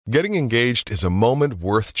Getting engaged is a moment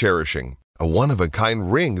worth cherishing. A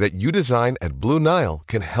one-of-a-kind ring that you design at Blue Nile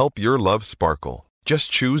can help your love sparkle.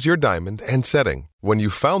 Just choose your diamond and setting. When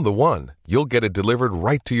you've found the one, you'll get it delivered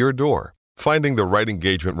right to your door. Finding the right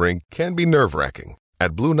engagement ring can be nerve-wracking.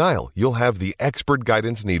 At Blue Nile, you'll have the expert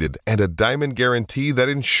guidance needed and a diamond guarantee that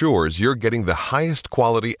ensures you're getting the highest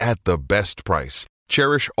quality at the best price.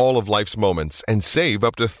 Cherish all of life's moments and save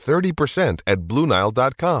up to 30% at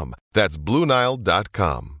BlueNile.com. That's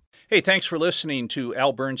BlueNile.com. Hey, thanks for listening to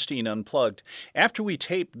Al Bernstein Unplugged. After we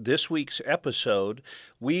taped this week's episode,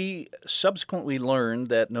 we subsequently learned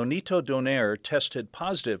that Nonito Donaire tested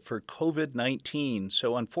positive for COVID-19,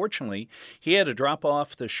 so unfortunately, he had to drop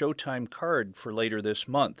off the Showtime card for later this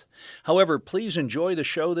month. However, please enjoy the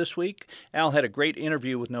show this week. Al had a great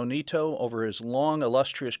interview with Nonito over his long,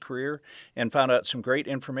 illustrious career and found out some great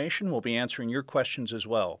information. We'll be answering your questions as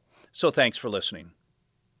well. So thanks for listening.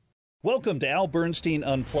 Welcome to Al Bernstein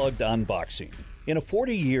Unplugged on Boxing. In a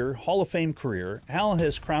 40-year Hall of Fame career, Al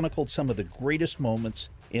has chronicled some of the greatest moments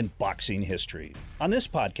in boxing history. On this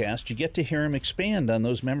podcast, you get to hear him expand on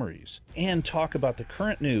those memories and talk about the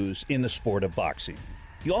current news in the sport of boxing.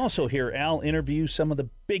 You also hear Al interview some of the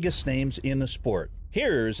biggest names in the sport.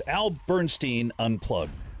 Here's Al Bernstein Unplugged.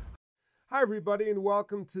 Hi, everybody, and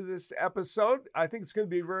welcome to this episode. I think it's going to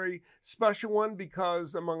be a very special one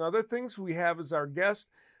because, among other things, we have as our guest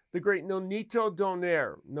the great Nonito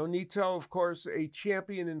Donaire. Nonito, of course, a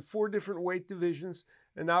champion in 4 different weight divisions,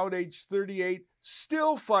 and now at age 38,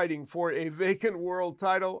 still fighting for a vacant world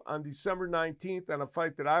title on December 19th, on a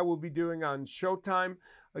fight that I will be doing on Showtime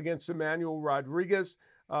against Emmanuel Rodriguez.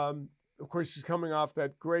 Of course, he's coming off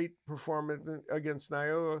that great performance against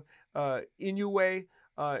Naoya Inoue,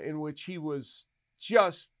 in which he was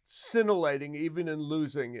just scintillating, even in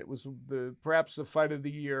losing. It was perhaps the fight of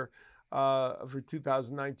the year for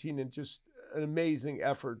 2019, and just an amazing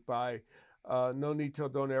effort by Nonito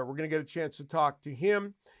Donaire. We're going to get a chance to talk to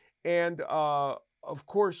him, and of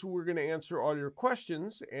course, we're going to answer all your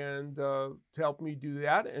questions. And to help me do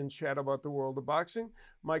that and chat about the world of boxing,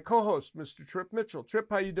 my co-host, Mr. Trip Mitchell. Trip,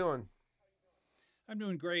 how you doing? I'm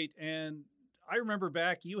doing great, and I remember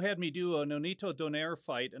back, you had me do a Nonito Donaire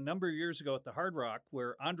fight a number of years ago at the Hard Rock,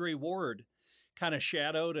 where Andre Ward kind of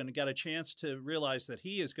shadowed and got a chance to realize that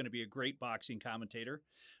he is going to be a great boxing commentator.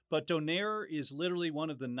 But Donaire is literally one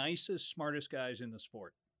of the nicest, smartest guys in the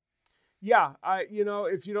sport. Yeah,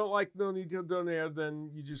 if you don't like Nonito Donaire, then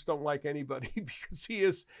you just don't like anybody, because he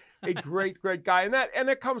is a great, great guy. And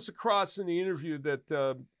that comes across in the interview that,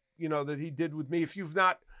 that he did with me. If you've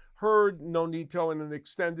not heard Nonito in an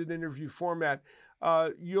extended interview format,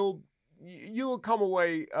 you'll come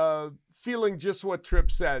away feeling just what Tripp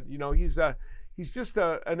said. He's just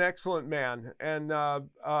an excellent man, and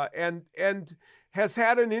has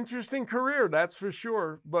had an interesting career, that's for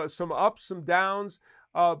sure. But some ups, some downs,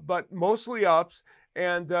 but mostly ups,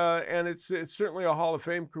 and it's certainly a Hall of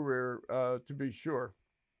Fame career, to be sure.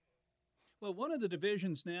 Well, one of the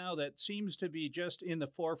divisions now that seems to be just in the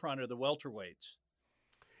forefront are the welterweights.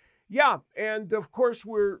 Yeah, and of course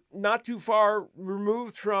we're not too far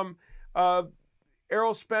removed from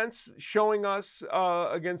Errol Spence showing us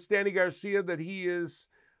against Danny Garcia that he is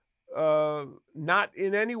not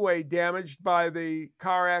in any way damaged by the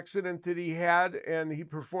car accident that he had, and he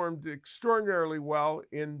performed extraordinarily well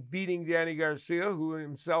in beating Danny Garcia, who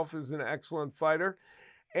himself is an excellent fighter.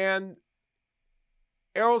 And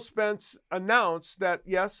Errol Spence announced that,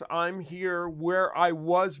 yes, I'm here where I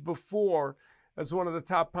was before as one of the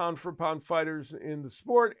top pound-for-pound fighters in the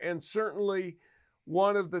sport, and certainly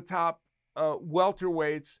one of the top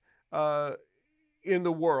welterweights in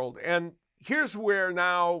the world. And here's where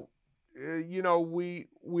now, we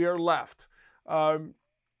are left. I'm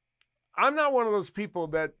not one of those people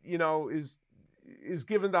that, is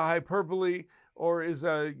given to hyperbole, or is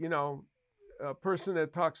a person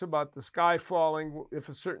that talks about the sky falling if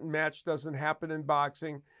a certain match doesn't happen in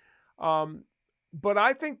boxing. But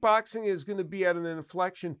I think boxing is going to be at an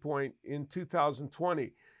inflection point in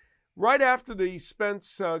 2020. Right after the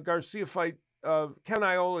Spence Garcia fight, Ken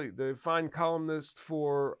Aioli, the fine columnist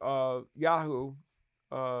for Yahoo,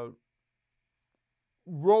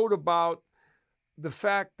 wrote about the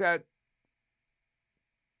fact that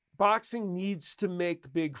boxing needs to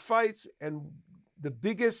make big fights, and the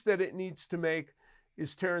biggest that it needs to make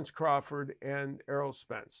is Terence Crawford and Errol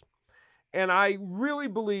Spence. And I really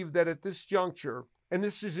believe that at this juncture, and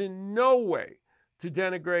this is in no way to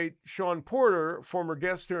denigrate Sean Porter, former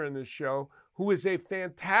guest here in this show, who is a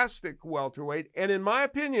fantastic welterweight, and in my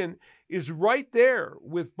opinion is right there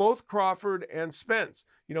with both Crawford and Spence.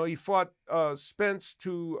 He fought Spence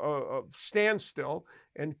to a standstill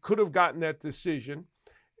and could have gotten that decision.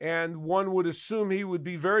 And one would assume he would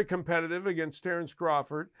be very competitive against Terence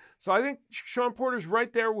Crawford. So I think Shawn Porter's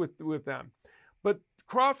right there with them. But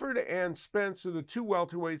Crawford and Spence are the two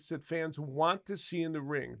welterweights that fans want to see in the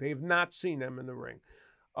ring. They have not seen them in the ring.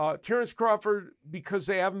 Terence Crawford, because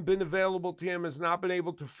they haven't been available to him, has not been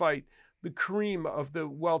able to fight the cream of the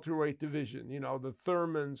welterweight division. You know, the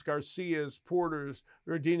Thurmans, Garcias, Porters,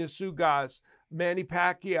 Urdinas Ugas, Manny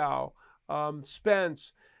Pacquiao,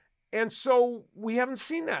 Spence. And so we haven't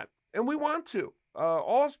seen that, and we want to.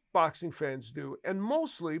 All boxing fans do, and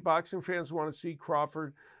mostly boxing fans want to see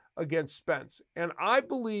Crawford against Spence. And I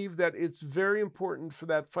believe that it's very important for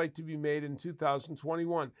that fight to be made in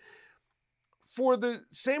 2021. For the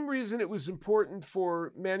same reason it was important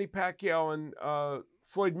for Manny Pacquiao and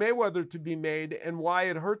Floyd Mayweather to be made, and why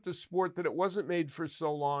it hurt the sport that it wasn't made for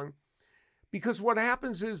so long. Because what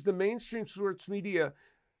happens is the mainstream sports media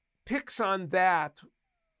picks on that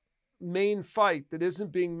main fight that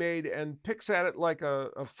isn't being made and picks at it like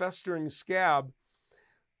a festering scab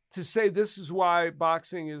to say this is why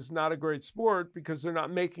boxing is not a great sport, because they're not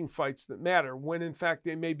making fights that matter, when in fact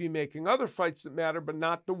they may be making other fights that matter, but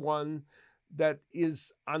not the one that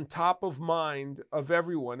is on top of mind of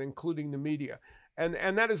everyone, including the media.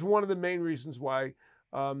 And that is one of the main reasons why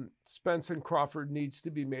Spence and Crawford needs to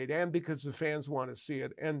be made, and because the fans want to see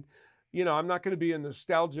it. And you know, I'm not going to be a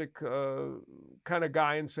nostalgic kind of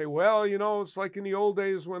guy and say, well, you know, it's like in the old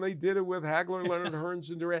days when they did it with Hagler, Leonard, Hearns,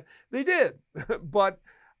 and Duran. They did, but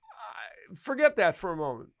forget that for a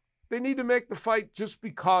moment. They need to make the fight just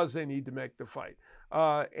because they need to make the fight.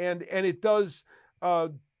 And it does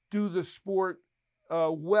do the sport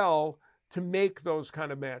well to make those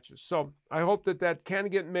kind of matches. So I hope that can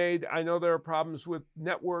get made. I know there are problems with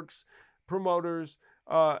networks, promoters,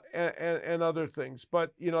 and other things.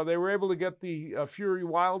 But, you know, they were able to get the Fury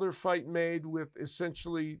Wilder fight made with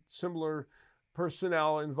essentially similar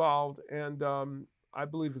personnel involved. And I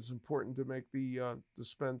believe it's important to make the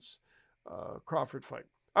Spence Crawford fight.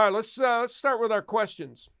 All right, let's start with our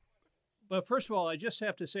questions. But first of all, I just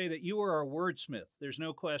have to say that you are a wordsmith. There's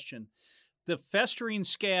no question. The Festering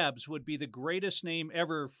Scabs would be the greatest name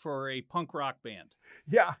ever for a punk rock band.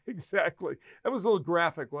 Yeah, exactly. That was a little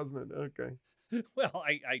graphic, wasn't it? Okay. Well,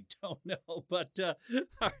 I don't know, but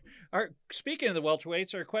speaking of the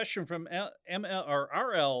welterweights, our question from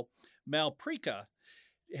RL Malprika: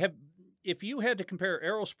 if you had to compare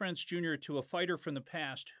Errol Spence Jr. to a fighter from the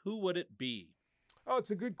past, who would it be? Oh,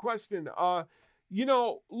 it's a good question. You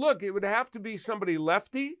know, look, it would have to be somebody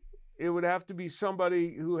lefty. It would have to be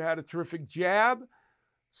somebody who had a terrific jab,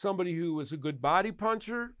 somebody who was a good body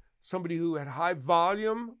puncher, somebody who had high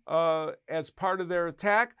volume as part of their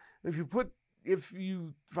attack. And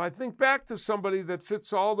if I think back to somebody that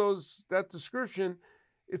fits all that description,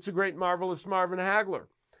 it's a great, marvelous Marvin Hagler.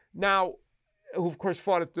 Now, who of course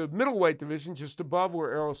fought at the middleweight division just above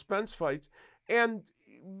where Errol Spence fights. And,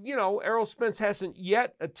 you know, Errol Spence hasn't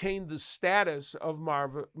yet attained the status of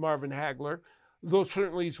Marvin Hagler, though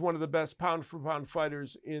certainly he's one of the best pound-for-pound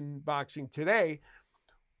fighters in boxing today.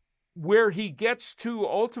 Where he gets to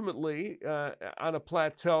ultimately on a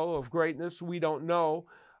plateau of greatness, we don't know.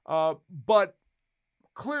 But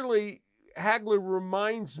clearly, Hagler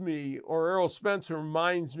reminds me, or Errol Spence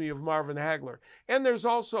reminds me of Marvin Hagler. And there's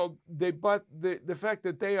also the fact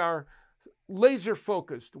that they are laser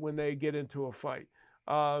focused when they get into a fight.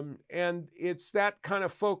 And it's that kind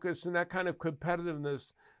of focus and that kind of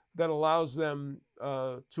competitiveness that allows them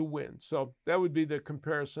to win. So that would be the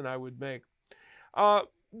comparison I would make.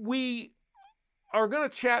 We are going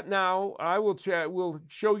to chat now. We'll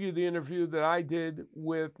show you the interview that I did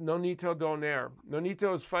with Nonito Donaire.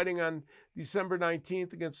 Nonito is fighting on December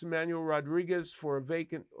 19th against Emmanuel Rodriguez for a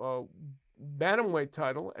vacant bantamweight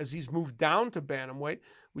title, as he's moved down to bantamweight,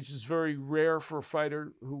 which is very rare for a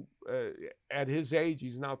fighter who, at his age,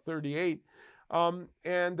 he's now 38.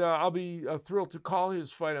 And I'll be thrilled to call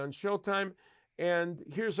his fight on Showtime. And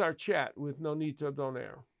here's our chat with Nonito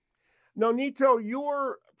Donaire. Nonito,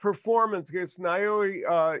 your performance against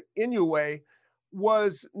Naoya Inoue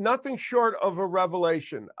was nothing short of a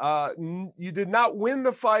revelation. You did not win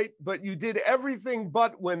the fight, but you did everything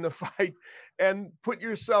but win the fight and put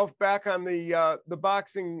yourself back on the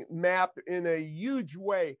boxing map in a huge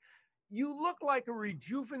way. You look like a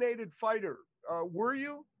rejuvenated fighter. Were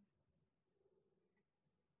you?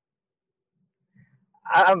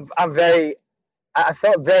 I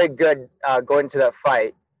felt very good going to that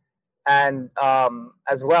fight. And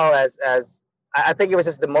as well as I think it was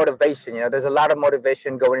just the motivation. You know, there's a lot of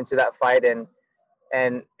motivation going into that fight,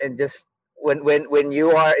 and just when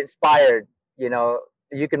you are inspired, you know,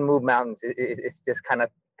 you can move mountains. It's just kind of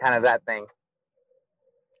that thing.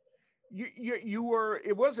 you were,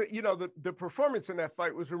 it wasn't, the performance in that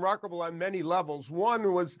fight was remarkable on many levels.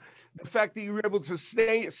 One was the fact that you were able to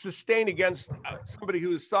sustain against somebody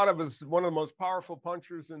who is thought of as one of the most powerful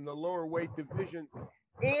punchers in the lower weight division.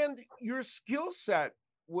 And your skill set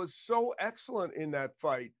was so excellent in that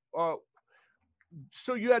fight.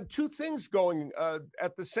 So you had two things going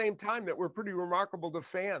at the same time that were pretty remarkable to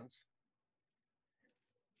fans.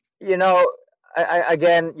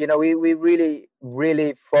 Again, we really,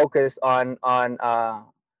 really focused on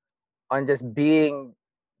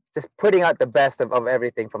just putting out the best of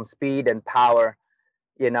everything, from speed and power,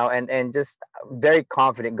 and just very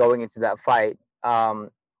confident going into that fight.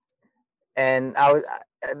 And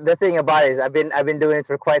the thing about it is I've been doing this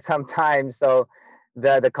for quite some time, so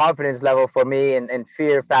the confidence level for me and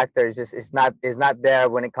fear factor is not there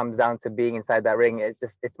when it comes down to being inside that ring.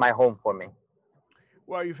 It's my home for me.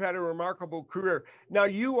 Well, you've had a remarkable career. Now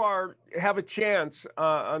you have a chance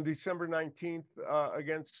on December 19th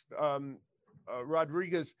against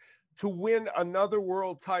Rodriguez to win another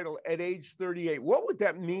world title at age 38. What would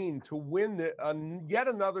that mean to win yet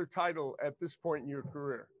another title at this point in your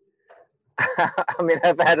career? I mean,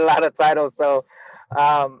 I've had a lot of titles, so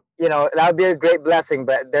that would be a great blessing.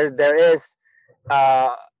 But there is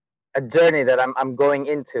a journey that I'm going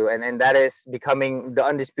into, and that is becoming the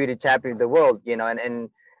undisputed champion of the world,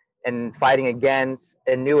 and fighting against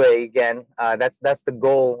Inoue again. That's the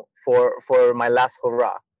goal for my last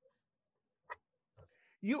hurrah.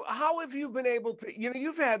 How have you been able to,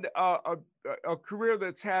 you've had a career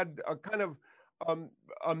that's had a kind of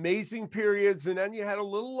amazing periods, and then you had a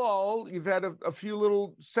little lull, you've had a few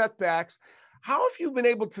little setbacks. How have you been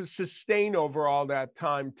able to sustain over all that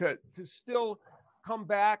time to still come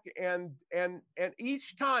back, and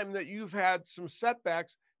each time that you've had some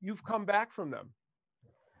setbacks, you've come back from them?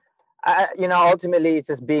 Ultimately it's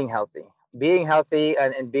just being healthy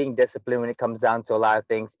and being disciplined when it comes down to a lot of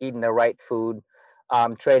things, eating the right food,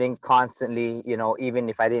 training constantly, even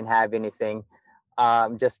if I didn't have anything,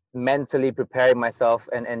 just mentally preparing myself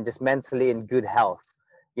and just mentally in good health,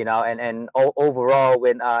 and overall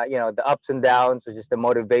when, the ups and downs, or just the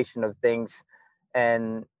motivation of things,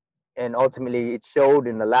 and ultimately it showed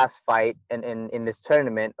in the last fight and in this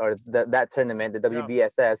tournament, or that tournament, the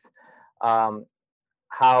WBSS,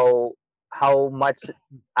 how much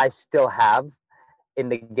I still have in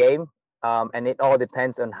the game. And it all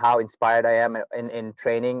depends on how inspired I am in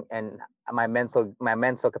training, and my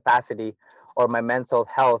mental capacity or my mental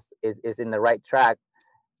health is in the right track.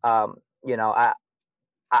 I'm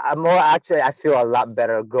more, actually, I feel a lot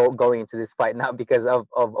better going into this fight now because of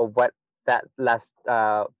what that last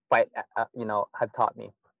fight, had taught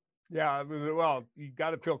me. Yeah, well, you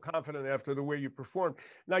got to feel confident after the way you performed.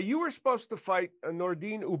 Now, you were supposed to fight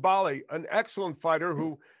Nordine Oubaali, an excellent fighter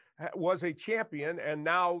who was a champion, and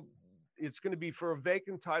now it's going to be for a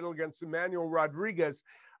vacant title against Emmanuel Rodriguez.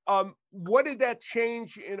 What did that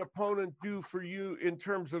change in opponent do for you in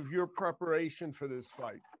terms of your preparation for this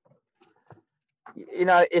fight?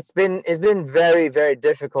 It's been very, very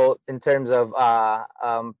difficult in terms of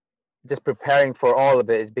just preparing for all of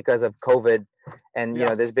it. It's because of COVID, and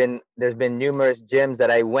there's been numerous gyms that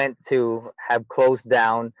I went to have closed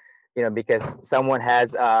down, because someone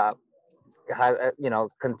has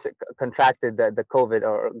contracted the COVID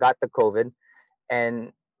or got the COVID,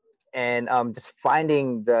 and just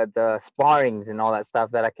finding the sparrings and all that stuff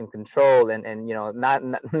that I can control, and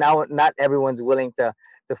not everyone's willing to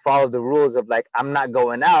follow the rules of, like, I'm not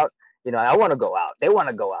going out, I want to go out, they want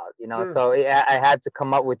to go out, Sure. So I had to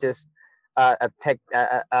come up with just a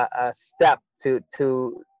step to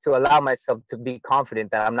allow myself to be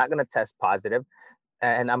confident that I'm not going to test positive,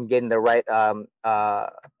 and I'm getting the right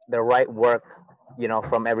work,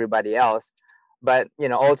 from everybody else. But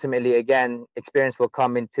ultimately, again, experience will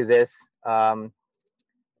come into this.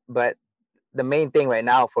 But the main thing right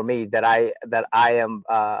now for me that I am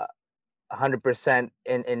 100%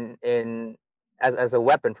 in as a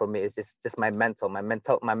weapon for me is just my mental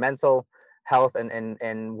health,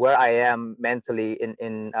 and where I am mentally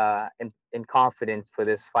in confidence for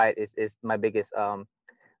this fight is my biggest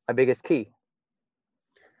key.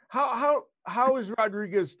 How is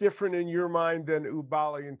Rodriguez different in your mind than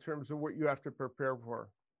Oubaali in terms of what you have to prepare for?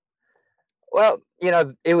 Well,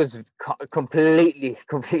 it was completely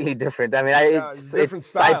different. I mean, it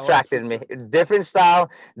sidetracked me. Different style,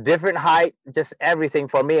 different height, just everything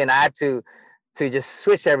for me, and I had to just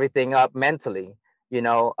switch everything up mentally,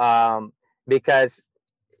 because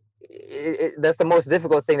that's the most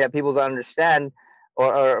difficult thing that people don't understand,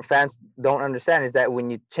 or fans don't understand, is that when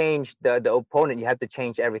you change the opponent, you have to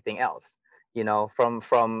change everything else, from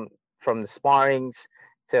the sparrings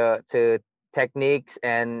to techniques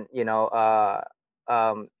and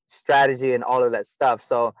strategy and all of that stuff.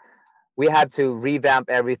 So we had to revamp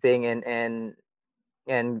everything and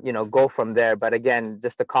go from there. But again,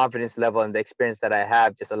 just the confidence level and the experience that I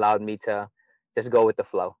have just allowed me to just go with the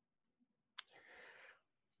flow.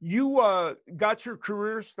 You got your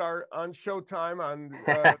career start on Showtime on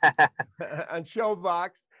on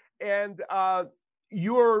ShoBox, and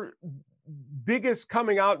your biggest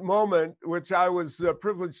coming out moment, which I was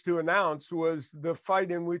privileged to announce, was the fight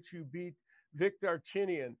in which you beat Vic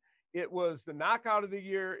Darchinyan. It was the knockout of the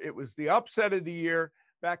year. It was the upset of the year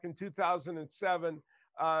back in 2007.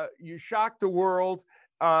 You shocked the world.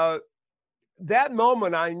 That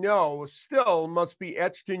moment, I know, still must be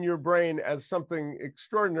etched in your brain as something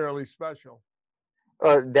extraordinarily special.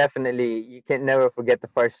 Well, definitely, you can never forget the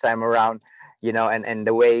first time around, and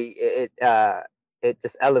the way it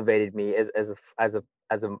just elevated me as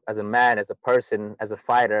a man, as a person, as a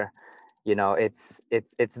fighter. It's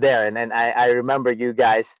there, and I remember you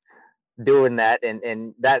guys doing that,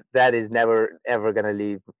 and that is never ever gonna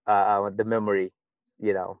leave the memory.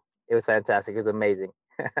 It was fantastic. It was amazing.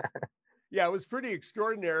 Yeah, it was pretty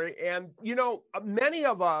extraordinary. And, many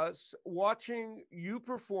of us watching you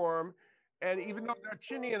perform, and even though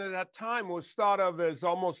Darchinyan at that time was thought of as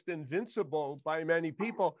almost invincible by many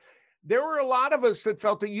people, there were a lot of us that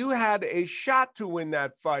felt that you had a shot to win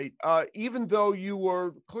that fight, even though you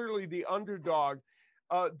were clearly the underdog.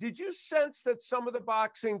 Did you sense that some of the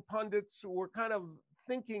boxing pundits were kind of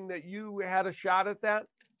thinking that you had a shot at that?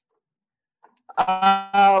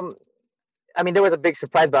 I mean, there was a big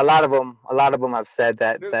surprise, but a lot of them have said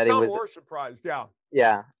that it was. Some were surprised, yeah.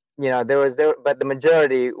 Yeah, but the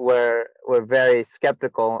majority were very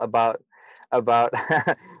skeptical about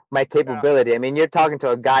my capability. Yeah. I mean, you're talking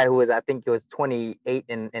to a guy who was, I think he was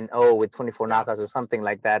 28-0 with 24 knockouts or something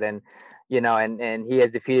like that, and and he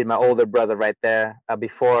has defeated my older brother right there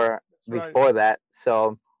before that.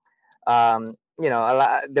 So,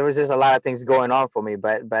 there was just a lot of things going on for me,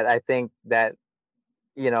 but I think that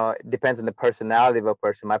it depends on the personality of a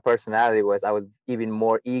person. My personality was, I was even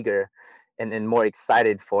more eager and more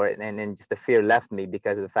excited for it, and just the fear left me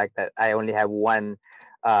because of the fact that I only have one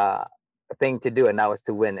thing to do, and that was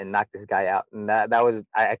to win and knock this guy out. And that was,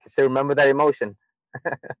 I can still remember that emotion.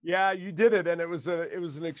 Yeah, you did it, and it was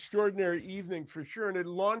an extraordinary evening for sure, and it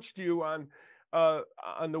launched you on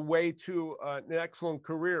the way to an excellent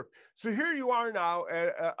career. So here you are now,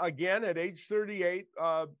 again at age 38,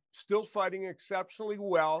 still fighting exceptionally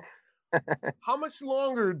well. How much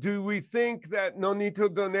longer do we think that Nonito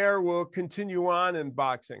Donaire will continue on in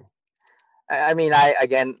boxing? I mean,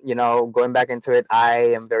 again, going back into it,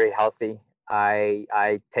 I am very healthy.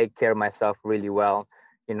 I take care of myself really well.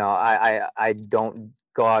 I don't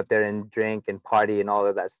go out there and drink and party and all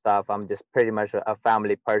of that stuff. I'm just pretty much a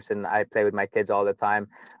family person. I play with my kids all the time.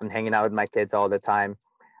 I'm hanging out with my kids all the time.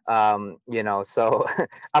 So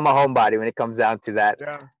I'm a homebody when it comes down to that.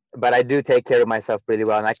 Yeah. But I do take care of myself really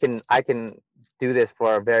well, and I can do this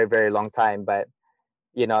for a very, very long time. But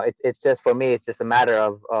it's just, for me, it's just a matter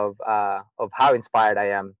of how inspired I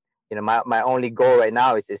am. My only goal right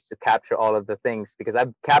now is to capture all of the things, because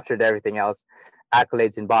I've captured everything else,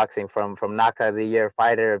 accolades in boxing, from knockout of the year,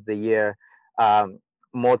 fighter of the year,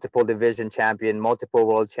 multiple division champion, multiple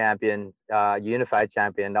world champion, unified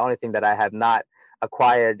champion. The only thing that I have not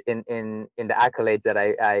acquired in the accolades that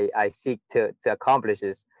I seek to accomplish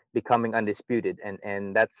is becoming undisputed,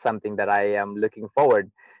 and that's something that I am looking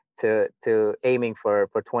forward to aiming for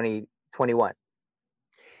 2021.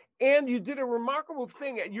 And you did a remarkable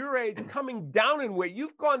thing at your age, coming down in weight.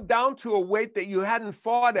 You've gone down to a weight that you hadn't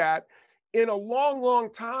fought at in a long,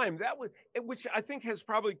 long time. That was, which I think has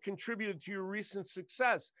probably contributed to your recent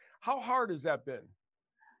success. How hard has that been?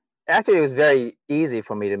 Actually, it was very easy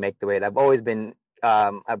for me to make the weight. I've always been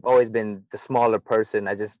the smaller person.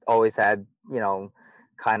 I just always had,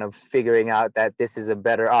 kind of figuring out that this is a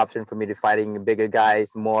better option for me to fighting bigger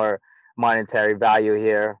guys, more monetary value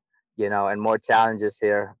here, and more challenges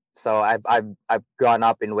here. So I've gone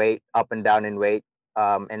up in weight, up and down in weight.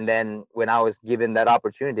 And then when I was given that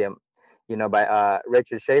opportunity, by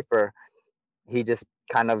Richard Schaefer, he just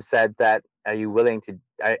kind of said that, are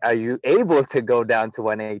you able to go down to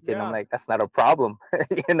 118? Yeah. I'm like, that's not a problem,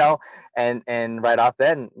 and right off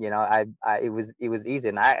then, it was easy.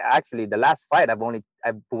 And I actually, the last fight, I've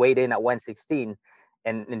weighed in at 116,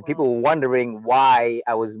 and people were wondering why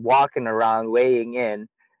I was walking around weighing in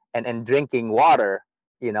and drinking water,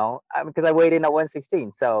 because I weighed in at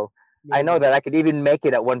 116. So I know that I could even make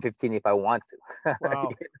it at 115 if I want to. Wow.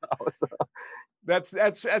 So. That's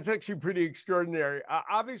actually pretty extraordinary.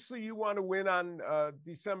 Obviously, you want to win on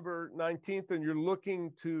December 19th, and you're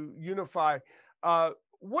looking to unify.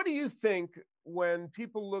 What do you think when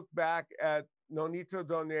people look back at Nonito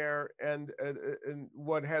Donaire and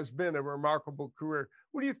what has been a remarkable career?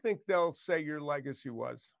 What do you think they'll say your legacy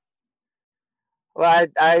was? Well,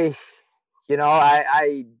 I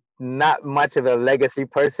not much of a legacy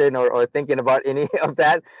person or thinking about any of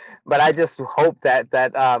that, but I just hope that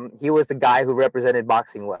he was the guy who represented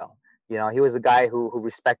boxing well. He was the guy who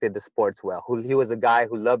respected the sports well. He was the guy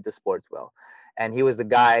who loved the sports well, and he was the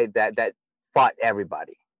guy that fought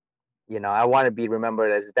everybody. I want to be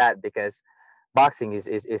remembered as that, because boxing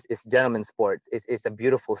is gentleman's sports. It's a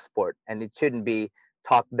beautiful sport, and it shouldn't be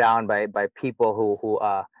talked down by people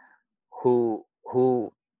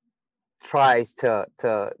who tries to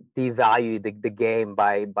devalue the game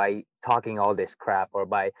by talking all this crap or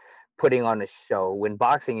by putting on a show, when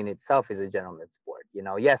boxing in itself is a gentleman's sport.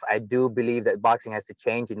 Yes, I do believe that boxing has to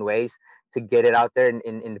change in ways to get it out there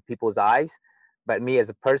in the people's eyes. But me as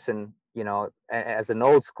a person, as an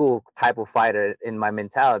old school type of fighter, in my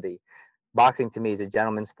mentality, boxing to me is a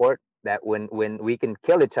gentleman's sport, that when we can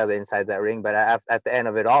kill each other inside that ring, but at the end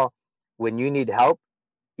of it all, when you need help,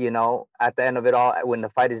 at the end of it all, when the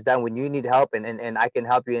fight is done, when you need help and I can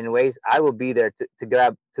help you in ways, I will be there to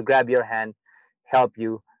grab your hand, help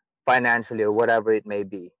you financially or whatever it may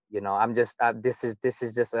be. I'm just this is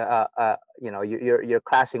just you're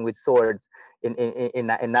clashing with swords in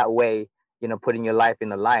that way, putting your life in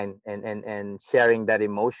the line and sharing that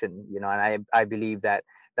emotion, and I believe that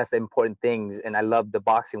that's the important things, and I love the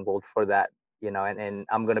boxing world for that, and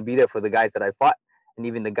I'm gonna be there for the guys that I fought and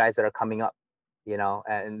even the guys that are coming up.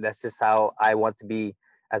 And that's just how I want to be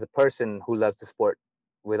as a person who loves the sport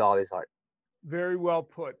with all his heart. Very well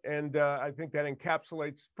put. And I think that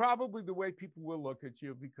encapsulates probably the way people will look at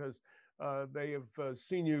you, because they have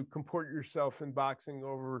seen you comport yourself in boxing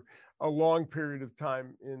over a long period of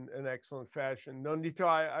time in an excellent fashion. Nonito,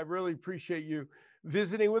 I really appreciate you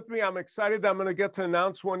visiting with me. I'm excited that I'm going to get to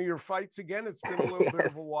announce one of your fights again. It's been a little bit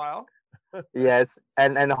of a while. Yes,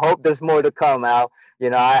 and hope there's more to come, Al.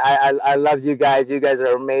 I love you guys. You guys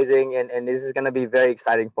are amazing, and this is going to be very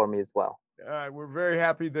exciting for me as well. We're very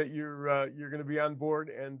happy that you're going to be on board,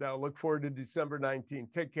 and look forward to December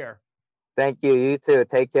 19th. Take care. Thank you. You too.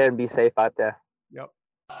 Take care and be safe out there. Yep.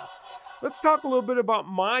 Let's talk a little bit about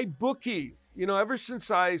MyBookie. Ever since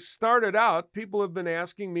I started out, people have been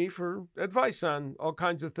asking me for advice on all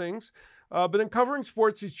kinds of things. But in covering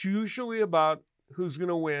sports, it's usually about who's going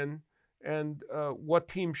to win and what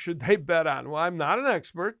team should they bet on. Well, I'm not an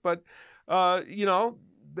expert, but,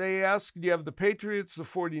 they ask, do you have the Patriots, the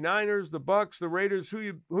 49ers, the Bucks, the Raiders? Who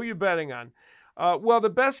you betting on? Well, the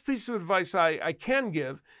best piece of advice I can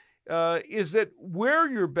give is that where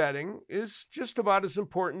you're betting is just about as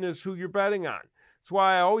important as who you're betting on. That's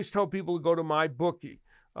why I always tell people to go to MyBookie.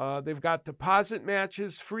 They've got deposit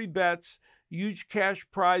matches, free bets, huge cash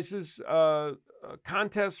prizes,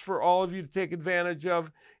 contests for all of you to take advantage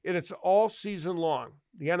of, and it's all season long.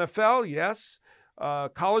 The NFL, yes.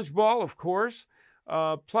 College ball, of course.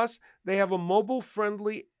 Plus, they have a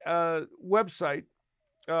mobile-friendly website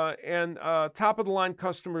and top-of-the-line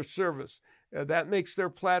customer service. That makes their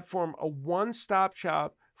platform a one-stop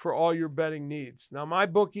shop for all your betting needs. Now,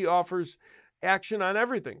 MyBookie offers action on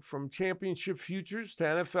everything from championship futures to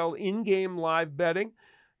NFL in-game live betting,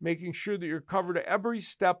 making sure that you're covered every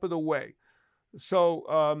step of the way.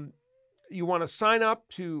 So you want to sign up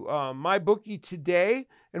to MyBookie today,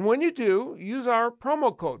 and when you do, use our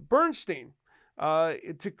promo code Bernstein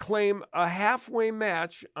to claim a halfway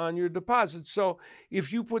match on your deposit. So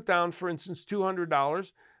if you put down, for instance,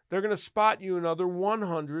 $200, they're going to spot you another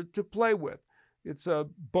 $100 to play with. It's a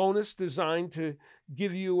bonus designed to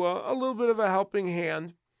give you a little bit of a helping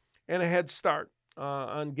hand and a head start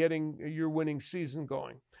on getting your winning season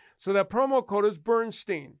going. So that promo code is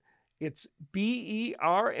Bernstein. It's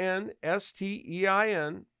BERNSTEIN,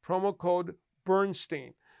 promo code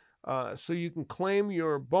Bernstein. So you can claim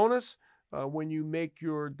your bonus when you make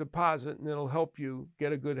your deposit, and it'll help you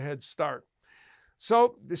get a good head start.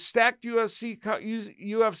 So the stacked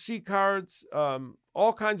UFC cards,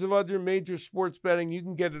 all kinds of other major sports betting, you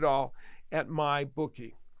can get it all at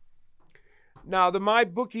MyBookie. Now, the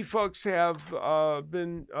MyBookie folks have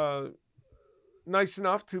been nice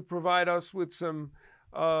enough to provide us with some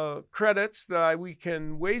credits that we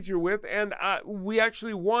can wager with. And we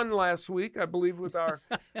actually won last week, I believe, with our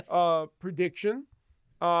prediction.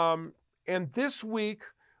 And this week,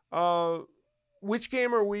 which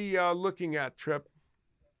game are we looking at, Trip?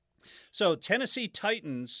 So Tennessee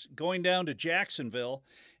Titans going down to Jacksonville,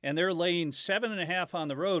 and they're laying 7.5 on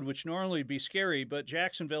the road, which normally would be scary, but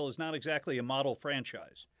Jacksonville is not exactly a model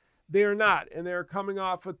franchise. They are not, and they're coming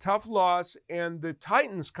off a tough loss, and the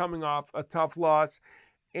Titans coming off a tough loss,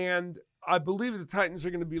 and I believe the Titans are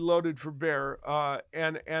going to be loaded for bear,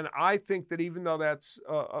 and I think that even though that's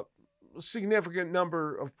a significant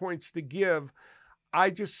number of points to give, I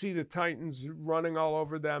just see the Titans running all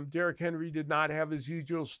over them. Derrick Henry did not have his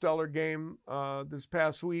usual stellar game this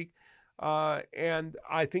past week, and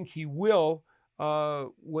I think he will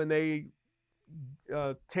when they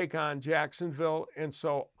take on Jacksonville. And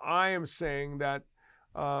so I am saying that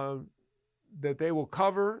that they will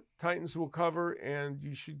cover, Titans will cover, and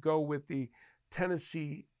you should go with the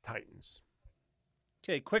Tennessee Titans.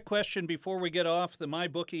 Okay, quick question before we get off the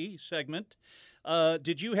MyBookie segment.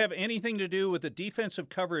 Did you have anything to do with the defensive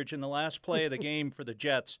coverage in the last play of the game for the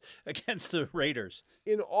Jets against the Raiders?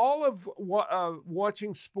 In all of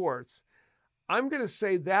watching sports, I'm going to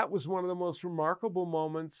say that was one of the most remarkable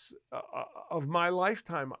moments of my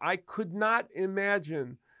lifetime. I could not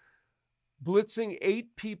imagine blitzing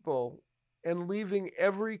 8 people and leaving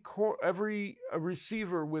every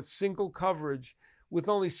receiver with single coverage with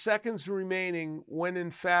only seconds remaining, when in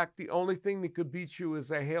fact the only thing that could beat you is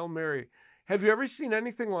a Hail Mary. Have you ever seen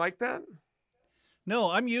anything like that? No,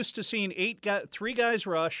 I'm used to seeing 3 guys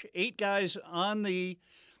rush, 8 guys on the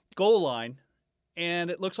goal line, and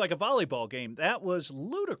it looks like a volleyball game. That was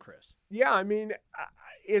ludicrous. Yeah, I mean,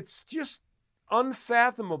 it's just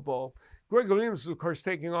unfathomable. Greg Williams is, of course,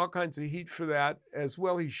 taking all kinds of heat for that, as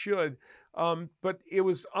well he should. But it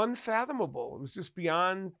was unfathomable. It was just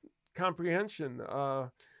beyond comprehension.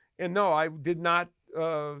 And no, I did not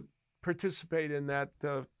participate in that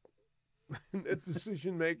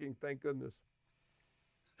decision making. Thank goodness.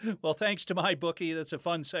 Well, thanks to MyBookie. That's a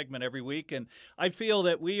fun segment every week, and I feel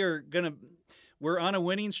that we're on a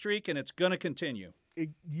winning streak, and it's gonna continue.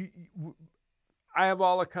 I have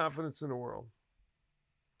all the confidence in the world.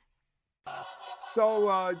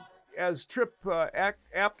 So, as Tripp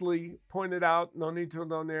aptly pointed out, Nonito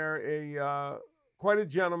Donaire, quite a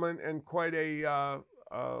gentleman and quite a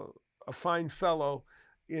fine fellow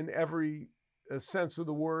in every sense of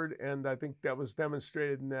the word, and I think that was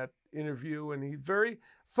demonstrated in that interview. And he's very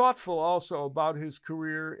thoughtful also about his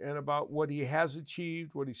career and about what he has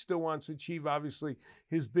achieved, what he still wants to achieve. Obviously,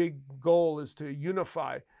 his big goal is to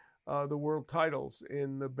unify the world titles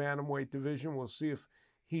in the bantamweight division. We'll see if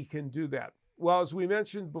he can do that. Well, as we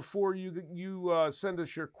mentioned before, you send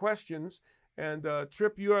us your questions. And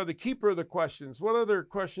Tripp, you are the keeper of the questions. What other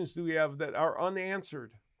questions do we have that are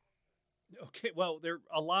unanswered? Okay, well, there are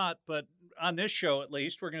a lot, but on this show, at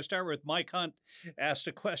least, we're going to start with Mike Hunt asked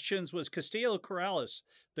the questions. Was Castillo Corrales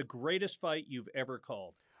the greatest fight you've ever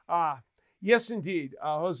called? Yes, indeed.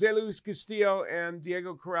 Jose Luis Castillo and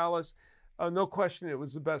Diego Corrales, no question, it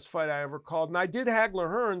was the best fight I ever called. And I did Hagler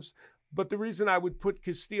Hearns, but the reason I would put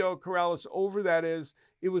Castillo Corrales over that is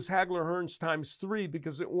it was Hagler Hearns times 3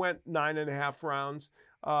 because it went 9.5 rounds,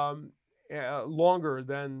 longer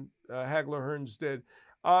than Hagler Hearns did.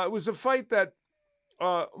 It was a fight that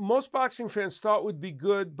most boxing fans thought would be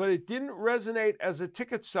good, but it didn't resonate as a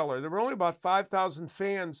ticket seller. There were only about 5,000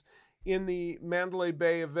 fans in the Mandalay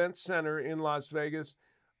Bay Event Center in Las Vegas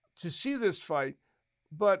to see this fight.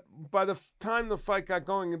 But by the time the fight got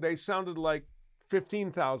going, they sounded like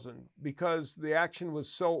 15,000 because the action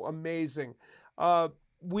was so amazing.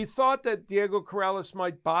 We thought that Diego Corrales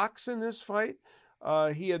might box in this fight.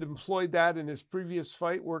 He had employed that in his previous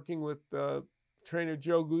fight, working with trainer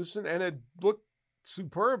Joe Goosen, and had looked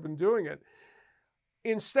superb in doing it.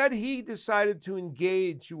 Instead, he decided to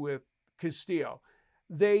engage with Castillo.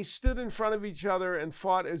 They stood in front of each other and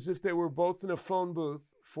fought as if they were both in a phone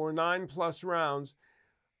booth for 9+ rounds,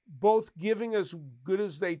 both giving as good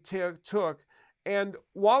as they took. And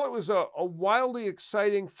while it was a wildly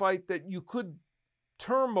exciting fight that you could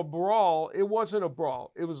term a brawl, it wasn't a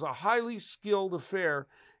brawl. It was a highly skilled affair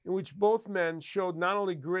in which both men showed not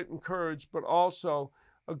only grit and courage, but also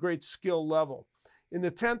a great skill level. In the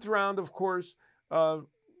 10th round, of course,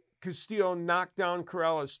 Castillo knocked down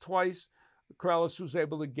Corrales twice. Corrales was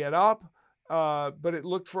able to get up, but it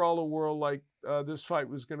looked for all the world like this fight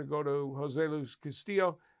was going to go to Jose Luis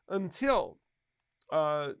Castillo until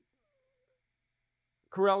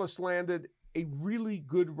Corrales landed a really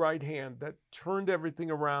good right hand that turned everything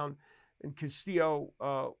around, and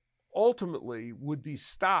Castillo ultimately would be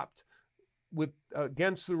stopped with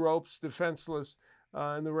against the ropes, defenseless,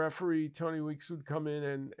 and the referee, Tony Weeks, would come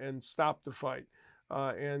in and stop the fight.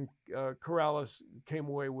 And Corrales came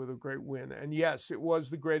away with a great win. And yes, it was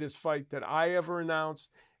the greatest fight that I ever announced,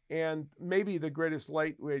 and maybe the greatest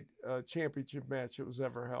lightweight championship match that was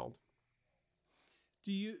ever held.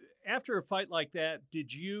 After a fight like that,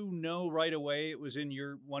 did you know right away it was in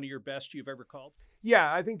one of your best you've ever called?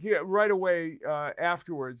 Yeah, I think right away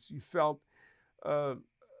afterwards you felt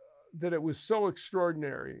that it was so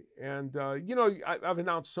extraordinary. And, I've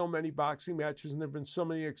announced so many boxing matches and there have been so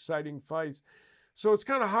many exciting fights. So it's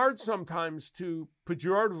kind of hard sometimes to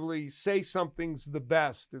pejoratively say something's the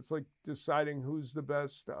best. It's like deciding who's the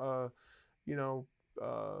best,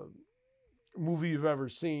 movie you've ever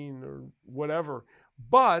seen or whatever.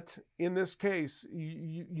 But in this case,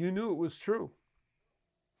 you knew it was true.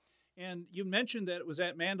 And you mentioned that it was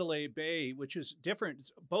at Mandalay Bay, which is different.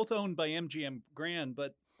 It's both owned by MGM Grand,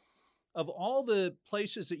 but of all the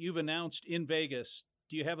places that you've announced in Vegas,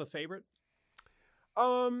 do you have a favorite?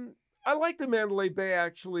 I like the Mandalay Bay,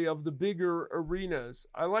 actually, of the bigger arenas.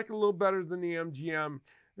 I like it a little better than the MGM.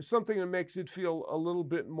 There's something that makes it feel a little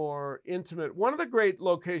bit more intimate. One of the great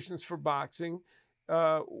locations for boxing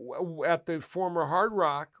at the former Hard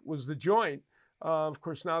Rock was the Joint. Of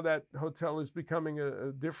course, now that hotel is becoming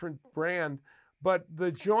a different brand, but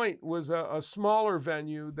the Joint was a smaller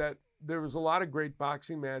venue that there was a lot of great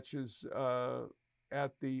boxing matches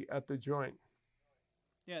at the Joint.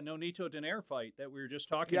 Yeah, Nonito Donaire fight that we were just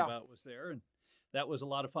talking about was there, and that was a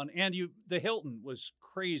lot of fun. And the Hilton was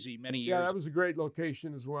crazy many years. Yeah, that was a great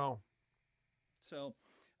location as well. So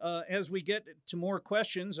as we get to more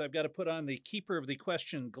questions, I've got to put on the keeper of the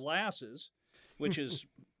question glasses, which is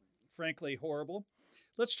frankly horrible.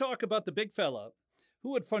 Let's talk about the big fella.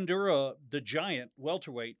 Who would Fundora, the giant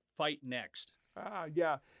welterweight, fight next?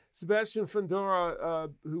 Sebastian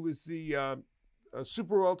Fundora, who was the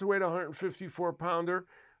super welterweight 154-pounder,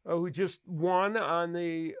 who just won on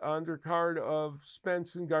the undercard of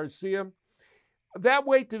Spence and Garcia. That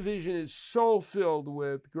weight division is so filled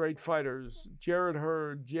with great fighters. Jarrett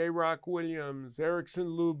Hurd, J. Rock Williams, Erickson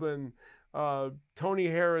Lubin, Tony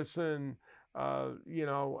Harrison,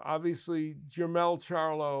 obviously Jermell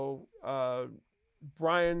Charlo,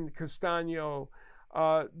 Brian Castano.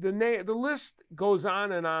 The list goes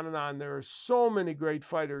on and on and on. There are so many great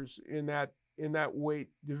fighters in that weight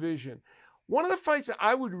division. One of the fights that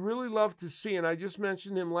I would really love to see, and I just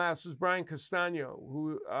mentioned him last, is Brian Castano,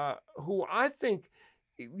 who I think,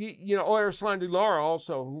 Arslan de Lara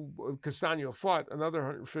also, who Castano fought,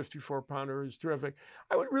 another 154-pounder, is terrific.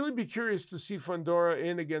 I would really be curious to see Fundora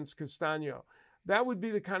in against Castano. That would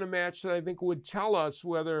be the kind of match that I think would tell us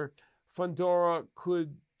whether Fundora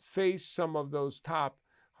could face some of those top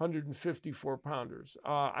 154-pounders.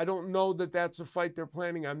 I don't know that that's a fight they're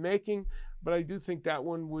planning on making, but I do think that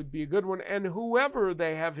one would be a good one. And whoever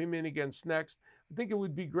they have him in against next, I think it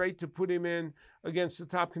would be great to put him in against the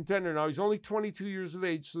top contender. Now, he's only 22 years of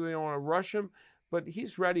age, so they don't want to rush him, but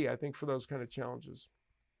he's ready, I think, for those kind of challenges.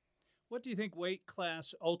 What do you think weight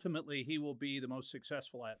class ultimately he will be the most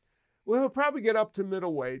successful at? Well, he'll probably get up to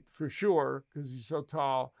middleweight for sure because he's so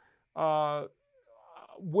tall. How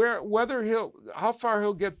far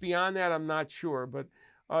he'll get beyond that, I'm not sure. But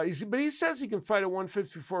he says he can fight at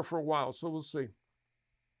 154 for a while, so we'll see.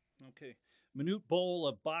 Okay. Minute bowl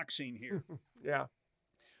of boxing here. Yeah.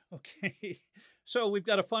 Okay. So we've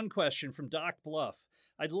got a fun question from Doc Bluff.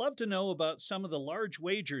 I'd love to know about some of the large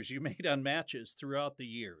wagers you made on matches throughout the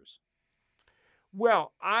years.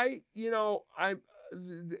 Well,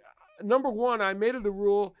 number one, I made it a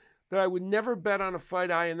rule that I would never bet on a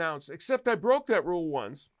fight I announced, except I broke that rule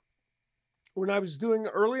once. When I was doing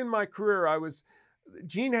early in my career,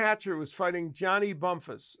 Gene Hatcher was fighting Johnny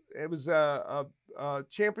Bumpus. It was a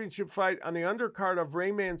championship fight on the undercard of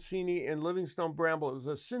Ray Mancini and Livingstone Bramble. It was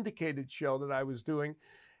a syndicated show that I was doing.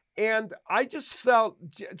 And I just felt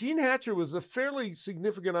Gene Hatcher was a fairly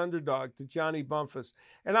significant underdog to Johnny Bumpus.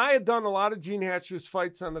 And I had done a lot of Gene Hatcher's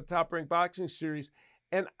fights on the Top Rank Boxing Series.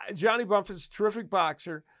 And Johnny Bumpus is a terrific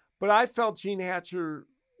boxer, but I felt Gene Hatcher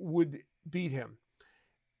would beat him.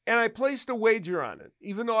 And I placed a wager on it,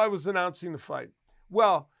 even though I was announcing the fight.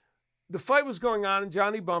 Well, the fight was going on, and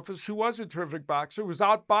Johnny Bumpus, who was a terrific boxer, was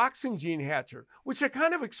outboxing Gene Hatcher, which I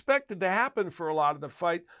kind of expected to happen for a lot of the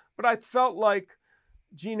fight, but I felt like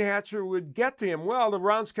Gene Hatcher would get to him. Well, the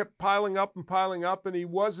rounds kept piling up, and he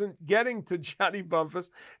wasn't getting to Johnny Bumpus.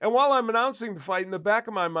 And while I'm announcing the fight, in the back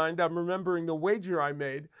of my mind, I'm remembering the wager I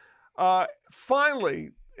made.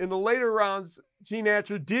 Finally, in the later rounds, Gene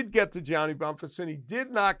Hatcher did get to Johnny Bumpus, and he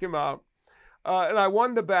did knock him out. And I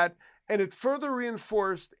won the bet, and it further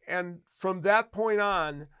reinforced. And from that point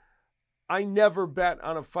on, I never bet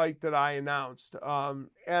on a fight that I announced.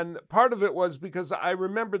 And part of it was because I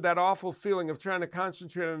remembered that awful feeling of trying to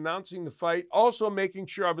concentrate on announcing the fight, also making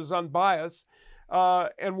sure I was unbiased,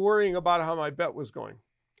 and worrying about how my bet was going.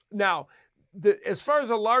 Now, as far as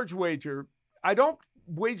a large wager, I don't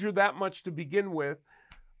wager that much to begin with,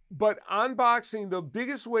 but on boxing, the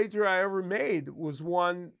biggest wager I ever made was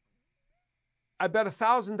one. I bet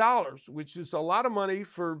 $1,000, which is a lot of money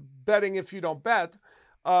for betting if you don't bet.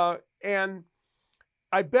 And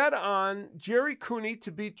I bet on Jerry Cooney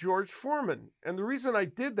to beat George Foreman. And the reason I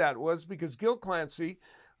did that was because Gil Clancy,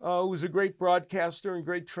 who was a great broadcaster and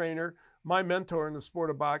great trainer, my mentor in the sport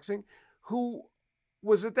of boxing, who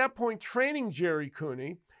was at that point training Jerry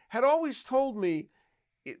Cooney, had always told me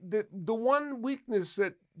that the one weakness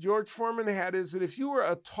that George Foreman had is that if you were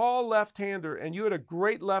a tall left-hander and you had a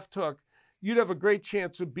great left hook, you'd have a great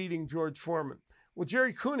chance of beating George Foreman. Well,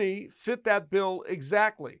 Jerry Cooney fit that bill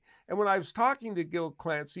exactly. And when I was talking to Gil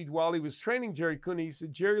Clancy while he was training Jerry Cooney, he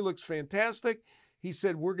said, Jerry looks fantastic. He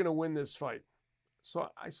said, we're going to win this fight. So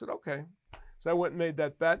I said, okay. So I went and made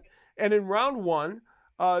that bet. And in round one,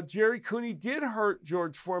 Jerry Cooney did hurt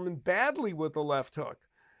George Foreman badly with the left hook.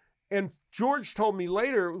 And George told me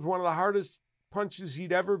later it was one of the hardest punches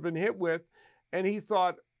he'd ever been hit with. And he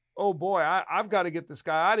thought, oh boy, I've got to get this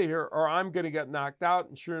guy out of here or I'm going to get knocked out.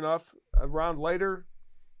 And sure enough, a round later,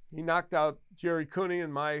 he knocked out Jerry Cooney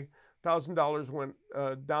and my $1,000 went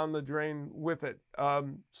down the drain with it.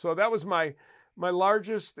 So that was my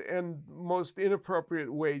largest and most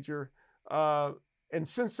inappropriate wager. And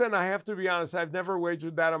since then, I have to be honest, I've never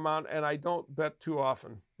wagered that amount and I don't bet too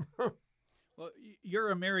often. Well,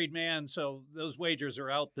 you're a married man, so those wagers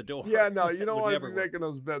are out the door. Yeah, no, you don't want to be making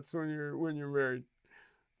those bets when you're married.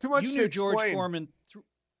 Too much you to knew explain. George Foreman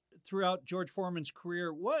throughout George Foreman's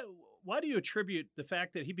career. Why do you attribute the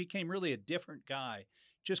fact that he became really a different guy,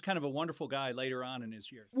 just kind of a wonderful guy later on in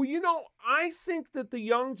his years? Well, I think that the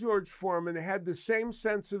young George Foreman had the same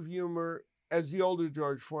sense of humor as the older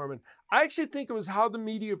George Foreman. I actually think it was how the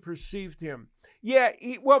media perceived him. Yeah,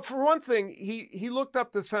 well, for one thing, he looked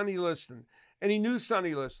up to Sonny Liston, and he knew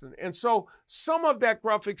Sonny Liston. And so some of that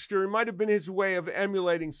gruff exterior might have been his way of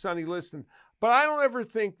emulating Sonny Liston. But I don't ever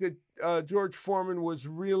think that George Foreman was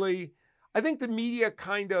really, I think the media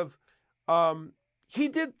kind of, he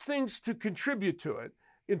did things to contribute to it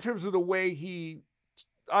in terms of the way he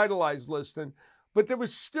idolized Liston. But there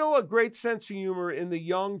was still a great sense of humor in the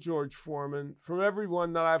young George Foreman from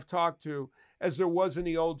everyone that I've talked to as there was in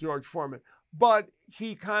the old George Foreman. But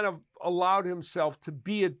he kind of allowed himself to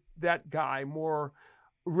be that guy more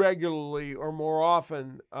regularly or more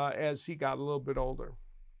often as he got a little bit older.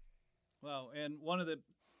 Well, and one of the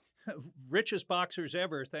richest boxers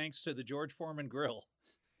ever, thanks to the George Foreman grill.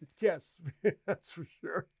 Yes, that's for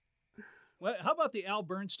sure. Well, how about the Al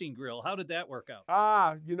Bernstein grill? How did that work out?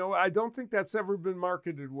 I don't think that's ever been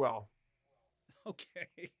marketed well.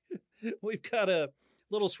 Okay. We've got a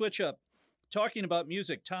little switch up. Talking about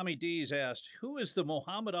music, Tommy Dees asked, who is the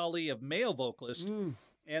Muhammad Ali of male vocalists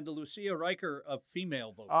and the Lucia Riker of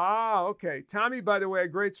female vocalists? Okay. Tommy, by the way, a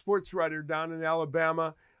great sports writer down in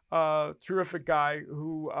Alabama. Terrific guy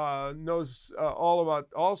who knows all about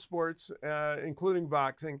all sports, including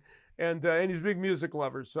boxing, and he's a big music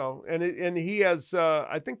lover. So, and he has,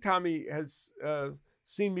 I think Tommy has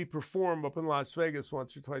seen me perform up in Las Vegas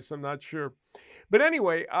once or twice. I'm not sure, but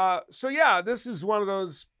anyway, so yeah, this is one of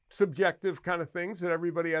those subjective kind of things that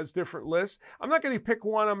everybody has different lists. I'm not going to pick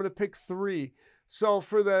one. I'm going to pick three. So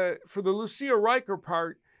for the Lucia Riker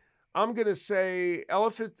part, I'm going to say I'm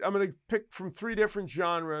going to pick from three different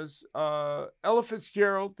genres. Ella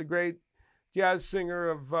Fitzgerald, the great jazz singer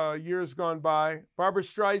of years gone by. Barbra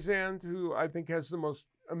Streisand, who I think has the most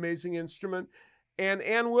amazing instrument. And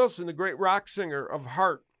Ann Wilson, the great rock singer of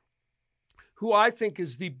Heart, who I think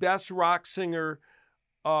is the best rock singer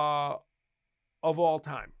of all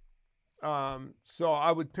time. So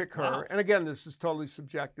I would pick her. Wow. And again, this is totally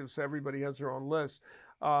subjective, so everybody has their own list.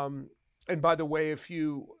 And by the way, if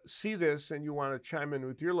you see this and you want to chime in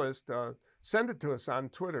with your list, send it to us on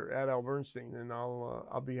Twitter at Al Bernstein, and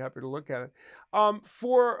I'll be happy to look at it.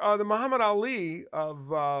 For the Muhammad Ali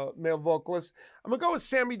of male vocalists, I'm gonna go with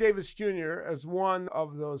Sammy Davis Jr. as one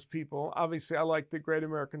of those people. Obviously, I like the Great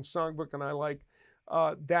American Songbook, and I like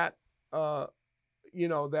that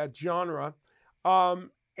genre.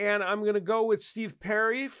 And I'm gonna go with Steve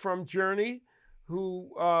Perry from Journey,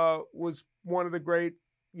 who was one of the great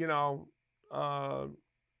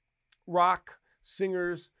rock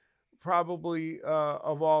singers probably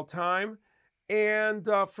of all time. And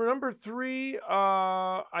for number three,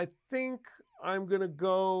 I think I'm going to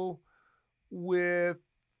go with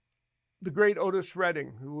the great Otis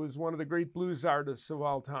Redding, who was one of the great blues artists of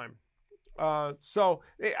all time. So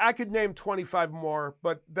I could name 25 more,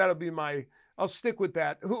 but that'll be I'll stick with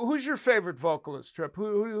that. Who's your favorite vocalist, Trip?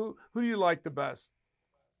 Who do you like the best?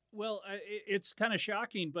 Well, it's kind of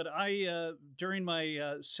shocking, but I during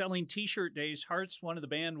my selling T-shirt days, Heart's one of the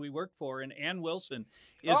band we work for, and Ann Wilson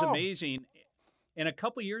is amazing. And a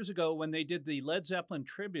couple years ago, when they did the Led Zeppelin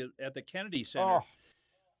tribute at the Kennedy Center,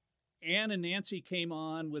 Ann and Nancy came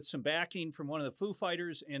on with some backing from one of the Foo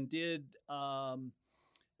Fighters and did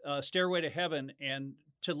Stairway to Heaven. And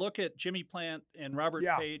to look at Jimmy Plant and Robert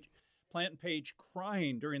Plant and Page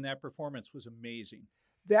crying during that performance was amazing.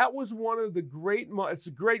 That was one of the great it's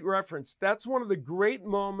a great reference. That's one of the great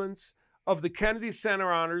moments of the Kennedy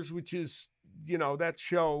Center Honors, which is, that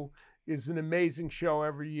show is an amazing show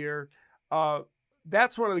every year.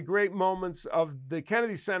 That's one of the great moments of the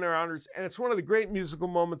Kennedy Center Honors, and it's one of the great musical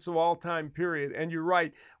moments of all time, period. And you're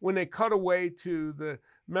right, when they cut away to the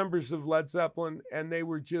members of Led Zeppelin, and they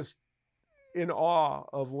were just in awe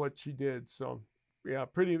of what she did. So, yeah,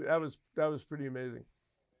 that was pretty amazing.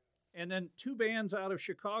 And then two bands out of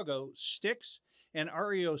Chicago, Styx and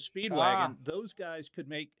REO Speedwagon. Those guys could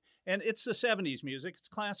make, and it's the 70s music. It's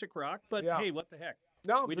classic rock, but hey, what the heck?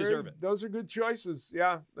 No, we deserve it. Those are good choices.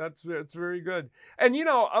 Yeah, it's very good. And,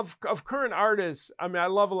 of current artists, I mean, I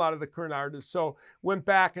love a lot of the current artists. So went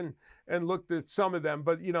back and looked at some of them.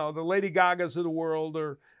 But, the Lady Gagas of the world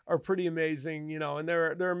are pretty amazing, and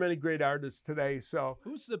there are many great artists today. So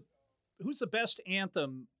who's the best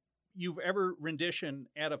anthem you've ever rendition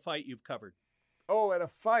at a fight you've covered? Oh, at a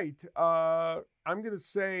fight, I'm going to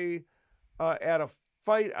say at a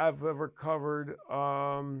fight I've ever covered.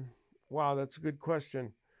 Wow, that's a good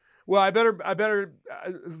question. Well, I better.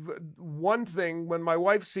 One thing, when my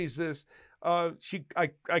wife sees this, I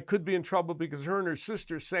could be in trouble because her and her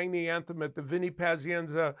sister sang the anthem at the Vinny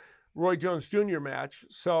Pazienza Roy Jones Jr. match.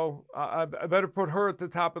 So I better put her at the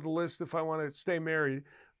top of the list if I want to stay married.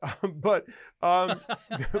 But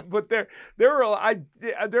there were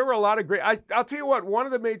a lot of great. I'll tell you what. One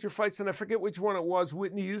of the major fights, and I forget which one it was,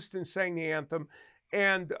 Whitney Houston sang the anthem,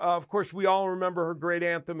 and of course we all remember her great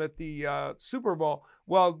anthem at the Super Bowl.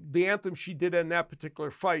 Well, the anthem she did in that particular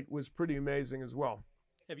fight was pretty amazing as well.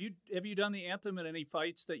 Have you done the anthem at any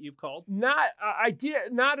fights that you've called? Not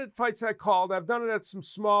at fights I called. I've done it at some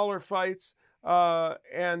smaller fights.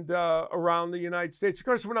 And around the United States. Of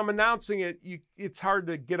course, when I'm announcing it, it's hard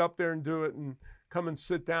to get up there and do it and come and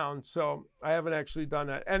sit down. So I haven't actually done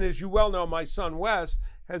that. And as you well know, my son Wes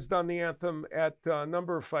has done the anthem at a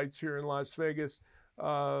number of fights here in Las Vegas,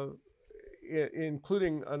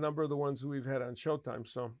 including a number of the ones that we've had on Showtime.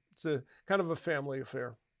 So it's a kind of a family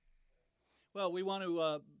affair. Well, we want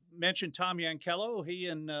to mention Tom Yankello. He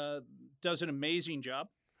does an amazing job.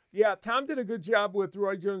 Yeah, Tom did a good job with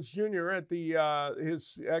Roy Jones Jr. at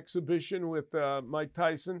his exhibition with Mike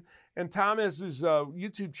Tyson. And Tom has his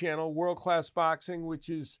YouTube channel, World Class Boxing, which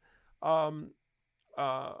is a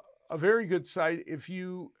very good site. If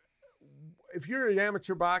you're an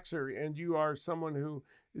amateur boxer and you are someone who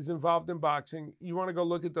is involved in boxing, you want to go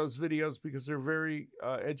look at those videos because they're very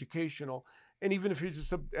educational. And even if you're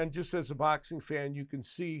just as a boxing fan, you can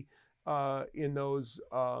see in those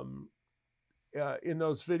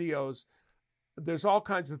videos, there's all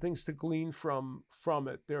kinds of things to glean from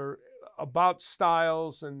it. They're about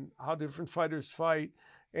styles and how different fighters fight,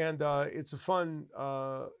 and it's a fun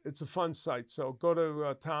site. So go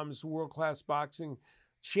to Tom's World Class Boxing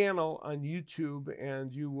channel on YouTube,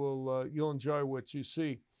 and you'll enjoy what you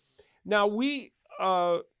see. Now we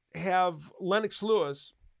have Lennox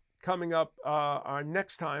Lewis coming up our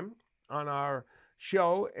next time on our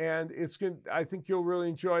show, and I think you'll really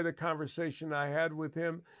enjoy the conversation I had with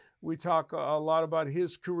him. We talk a lot about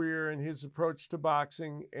his career and his approach to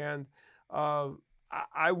boxing, and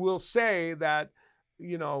I will say that,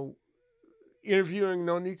 interviewing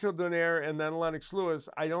Nonito Donaire and then Lennox Lewis,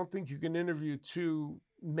 I don't think you can interview two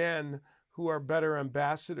men who are better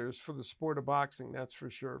ambassadors for the sport of boxing, that's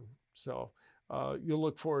for sure. So you'll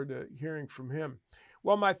look forward to hearing from him.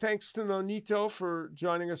 Well, my thanks to Nonito for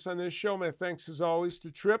joining us on this show. My thanks, as always, to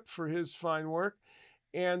Trip for his fine work.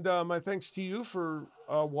 And my thanks to you for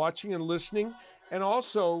watching and listening, and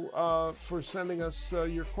also for sending us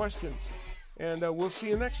your questions. And we'll see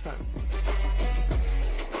you next time.